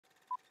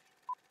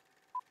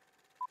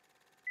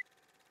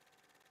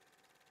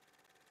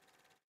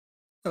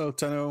Hello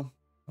Tenno,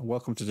 and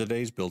welcome to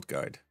today's build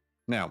guide.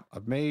 Now,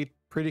 I've made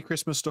pretty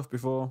Christmas stuff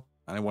before,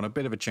 and I want a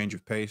bit of a change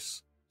of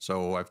pace,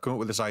 so I've come up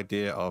with this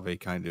idea of a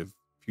kind of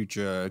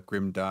future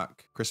grim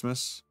dark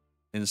Christmas.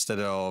 Instead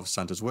of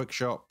Santa's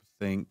workshop,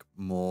 think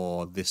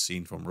more this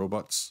scene from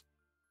Robots.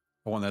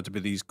 I want there to be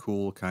these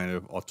cool kind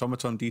of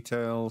automaton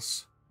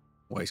details,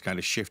 where he's kind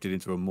of shifted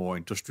into a more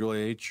industrial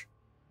age,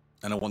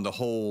 and I want the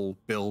whole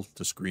build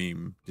to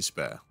scream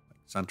despair. Like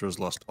Santa has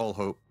lost all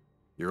hope,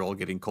 you're all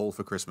getting coal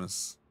for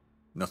Christmas.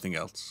 Nothing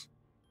else.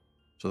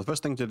 So the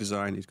first thing to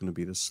design is going to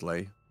be the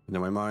sleigh. And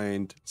in my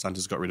mind,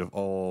 Santa's got rid of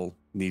all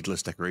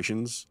needless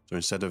decorations. So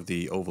instead of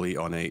the overly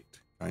ornate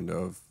kind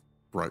of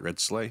bright red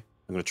sleigh,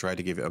 I'm going to try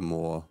to give it a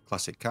more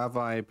classic car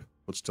vibe,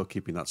 but still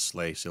keeping that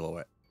sleigh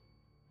silhouette.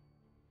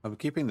 I'm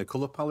keeping the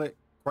color palette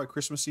quite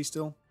Christmassy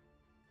still.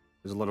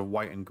 There's a lot of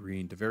white and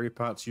green Deveri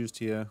parts used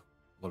here,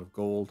 a lot of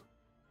gold,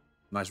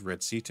 nice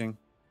red seating.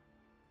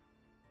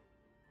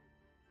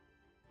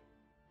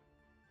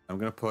 I'm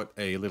going to put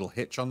a little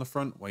hitch on the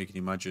front where you can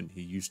imagine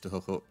he used to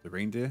hook up the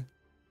reindeer.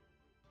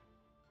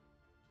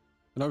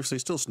 And obviously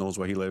it still snows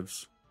where he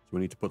lives, so we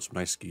need to put some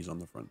nice skis on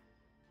the front.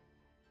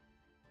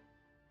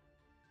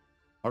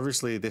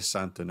 Obviously this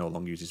Santa no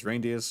longer uses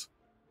reindeers,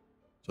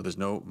 so there's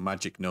no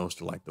magic nose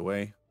to light the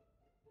way.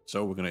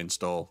 So we're going to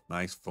install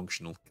nice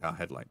functional car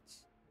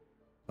headlights.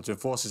 And to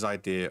enforce his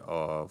idea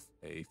of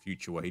a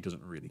future where he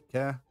doesn't really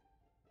care,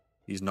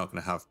 he's not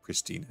going to have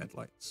pristine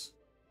headlights.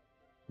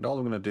 And all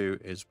I'm going to do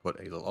is put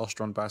a little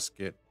Ostron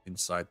basket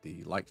inside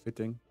the light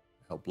fitting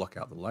to help block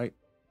out the light.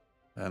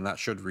 And that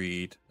should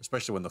read,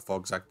 especially when the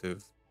fog's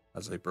active,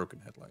 as a broken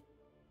headlight.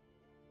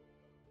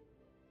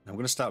 Now I'm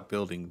going to start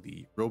building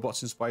the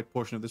robots inspired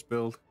portion of this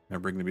build. I'm going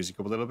to bring the music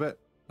up a little bit.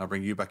 I'll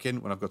bring you back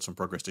in when I've got some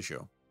progress to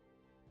show.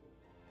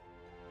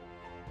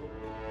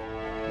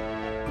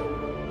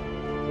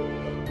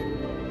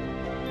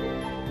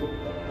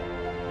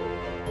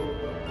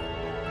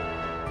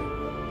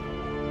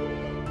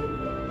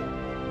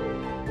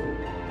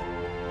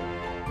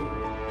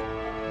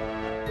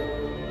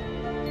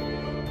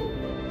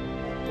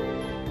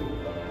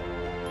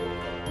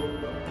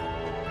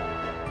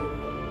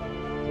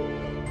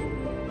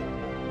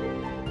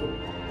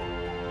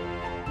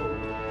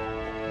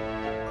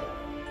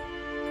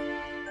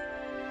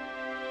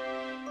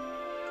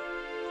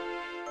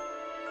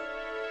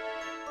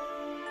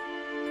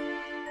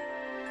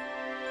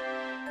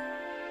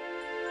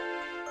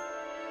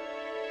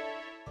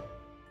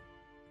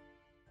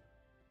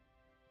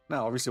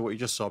 Now, obviously what you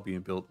just saw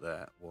being built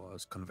there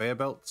was conveyor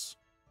belts.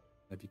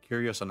 If you're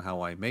curious on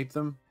how I made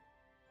them,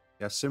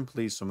 they're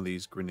simply some of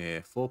these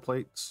Grineer floor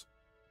plates.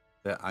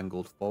 They're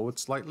angled forward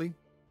slightly,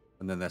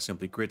 and then they're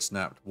simply grid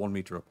snapped 1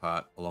 meter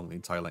apart along the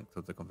entire length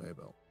of the conveyor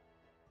belt.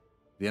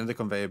 At the end of the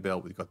conveyor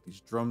belt, we've got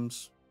these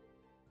drums.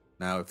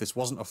 Now, if this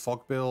wasn't a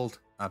fog build,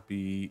 I'd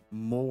be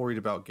more worried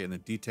about getting the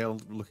detail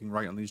looking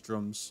right on these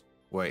drums,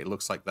 where it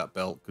looks like that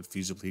belt could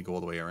feasibly go all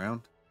the way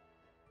around.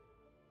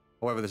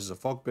 However, this is a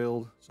fog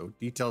build, so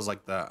details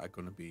like that are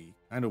going to be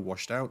kind of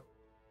washed out.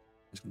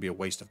 It's going to be a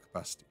waste of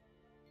capacity.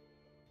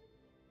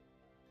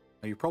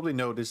 Now, you probably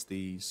noticed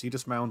the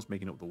Cetus mounds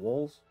making up the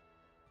walls.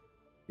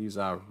 These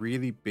are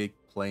really big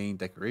plain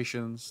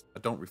decorations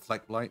that don't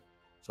reflect light,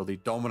 so the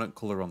dominant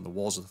color on the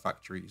walls of the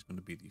factory is going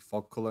to be the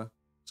fog color.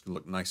 It's going to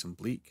look nice and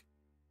bleak.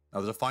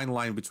 Now, there's a fine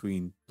line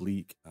between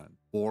bleak and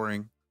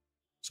boring,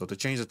 so to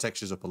change the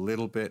textures up a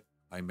little bit,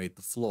 I made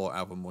the floor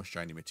out of a more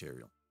shiny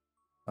material.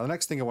 Now, the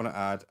next thing I want to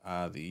add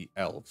are the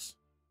elves.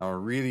 Now, I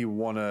really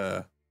want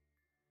to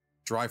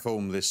drive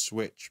home this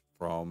switch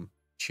from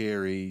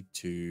cheery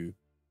to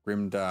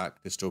grimdark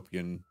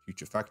dystopian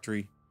future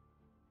factory.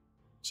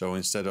 So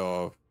instead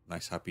of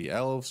nice happy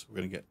elves, we're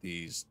going to get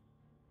these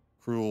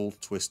cruel,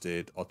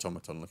 twisted,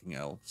 automaton looking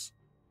elves.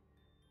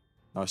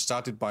 Now, I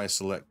started by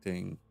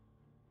selecting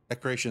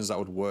decorations that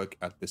would work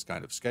at this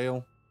kind of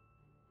scale.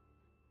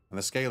 And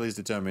the scale is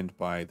determined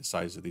by the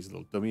size of these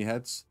little dummy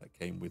heads that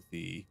came with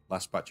the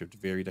last batch of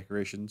Deveri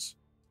decorations.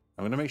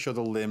 I'm going to make sure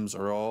the limbs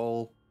are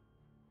all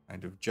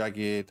kind of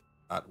jagged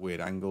at weird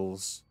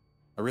angles.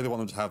 I really want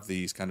them to have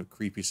these kind of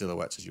creepy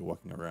silhouettes as you're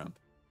walking around.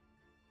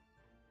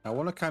 Now, I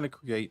want to kind of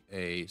create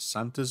a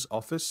Santa's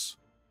office,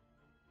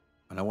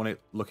 and I want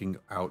it looking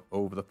out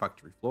over the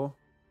factory floor.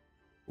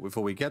 But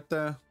before we get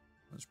there,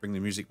 let's bring the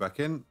music back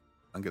in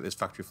and get this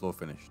factory floor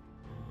finished.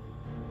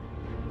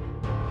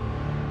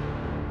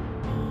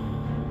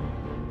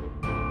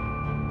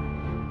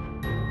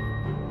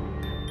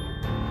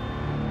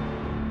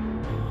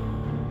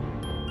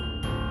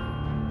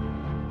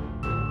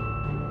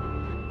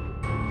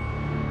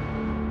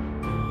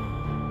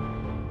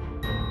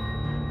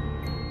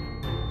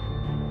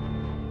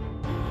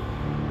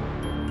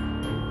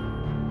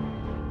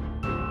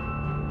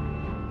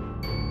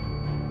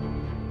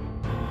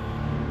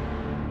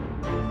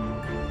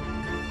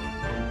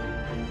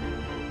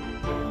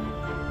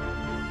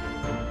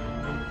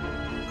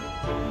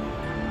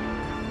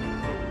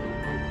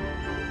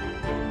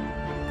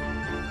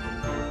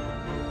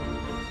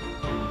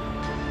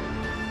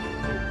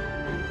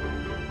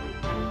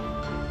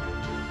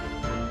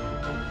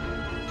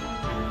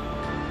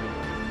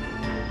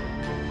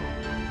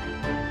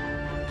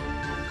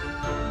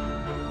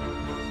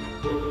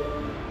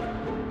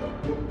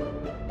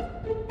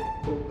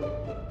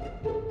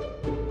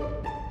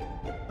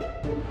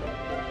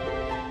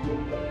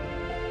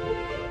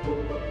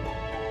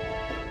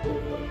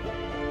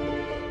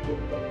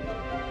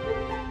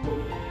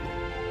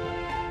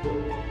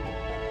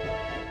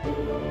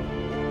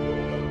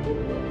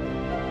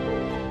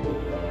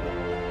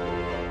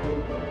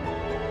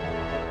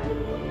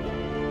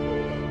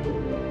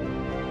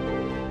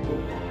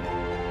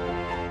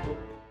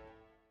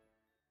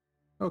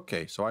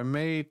 Okay, so I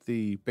made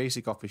the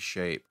basic office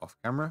shape off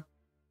camera.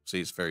 See,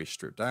 it's very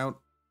stripped out,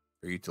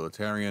 very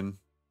utilitarian.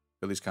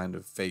 Got these kind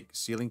of fake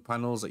ceiling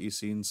panels that you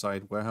see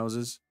inside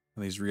warehouses,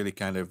 and these really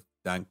kind of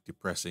dank,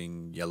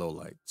 depressing yellow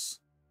lights.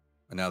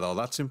 And now that all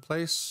that's in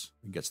place,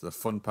 we can get to the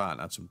fun part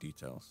and add some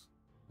details.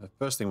 The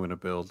first thing we're going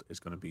to build is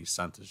going to be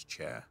Santa's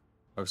chair.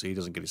 Obviously, he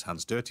doesn't get his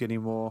hands dirty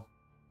anymore,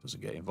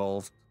 doesn't get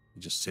involved. He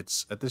just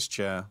sits at this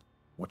chair,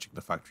 watching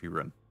the factory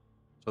run.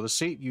 So the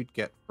seat you'd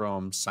get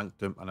from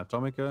Sanctum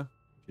Anatomica,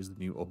 which is the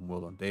new open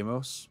world on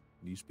Deimos,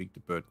 and you speak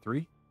to Bird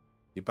 3.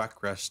 The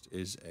backrest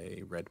is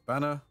a red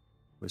banner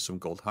with some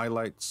gold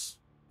highlights.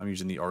 I'm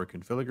using the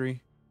Oricon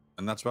filigree,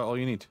 and that's about all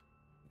you need.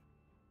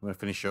 I'm going to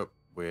finish up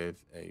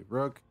with a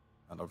rug,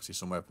 and obviously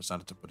somewhere for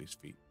Santa to put his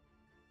feet.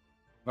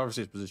 And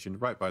obviously it's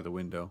positioned right by the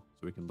window,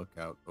 so we can look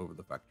out over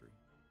the factory.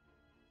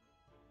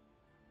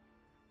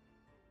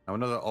 Now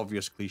another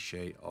obvious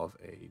cliche of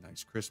a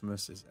nice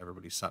Christmas is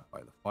everybody sat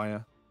by the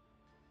fire.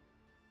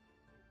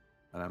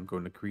 And I'm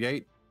going to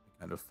create a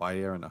kind of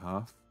fire and a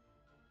half.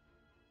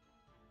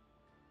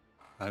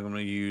 I'm going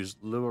to use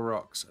Lua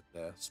rocks at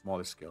their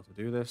smallest scale to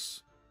do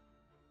this.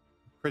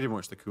 Pretty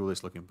much the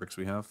coolest looking bricks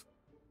we have.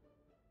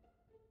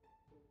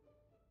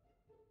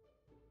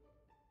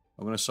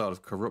 I'm going to sort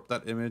of corrupt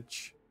that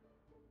image,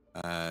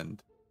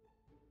 and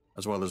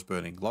as well as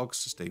burning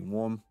logs to stay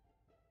warm,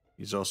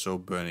 he's also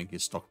burning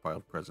his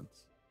stockpiled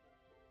presents.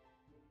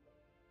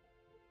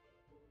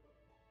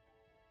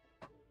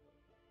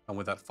 And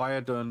with that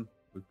fire done,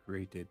 we've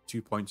created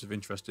 2 points of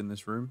interest in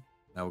this room.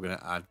 Now we're going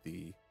to add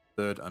the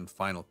third and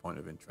final point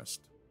of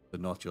interest, the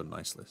naughty or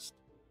nice list.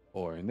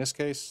 Or in this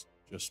case,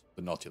 just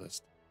the naughty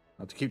list.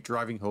 Now to keep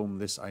driving home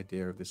this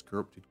idea of this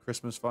corrupted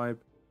Christmas vibe,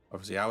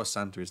 obviously our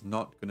Santa is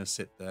not going to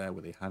sit there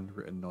with a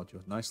handwritten naughty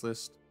or nice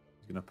list.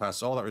 He's going to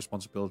pass all that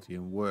responsibility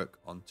and work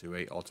onto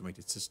an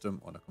automated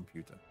system on a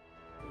computer.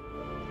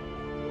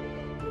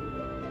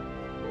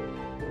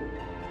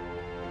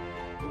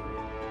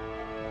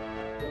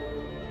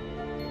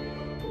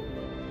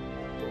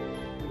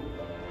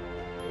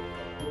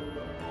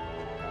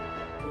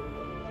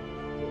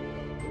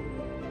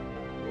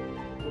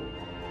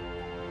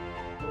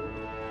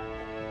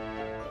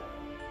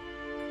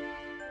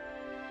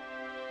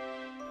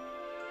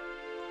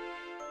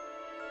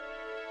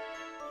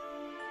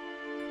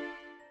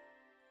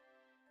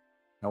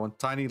 Now, one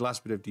tiny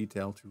last bit of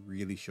detail to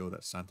really show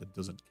that Santa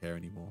doesn't care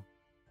anymore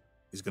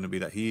is going to be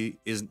that he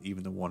isn't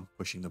even the one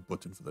pushing the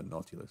button for the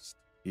naughty list.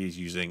 He's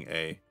using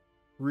a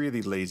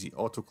really lazy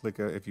auto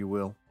clicker, if you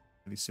will,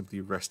 and he's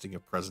simply resting a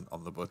present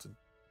on the button.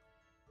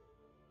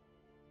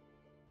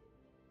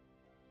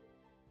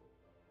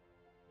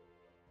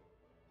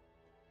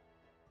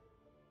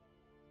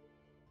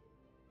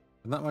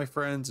 And that, my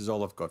friends, is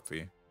all I've got for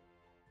you.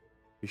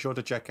 Be sure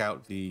to check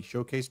out the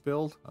showcase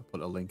build. I'll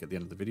put a link at the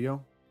end of the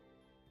video.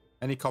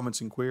 Any comments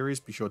and queries,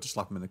 be sure to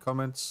slap them in the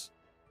comments.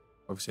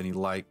 Obviously, any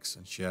likes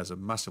and shares are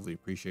massively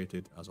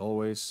appreciated, as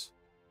always.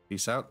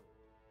 Peace out,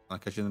 and I'll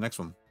catch you in the next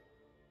one.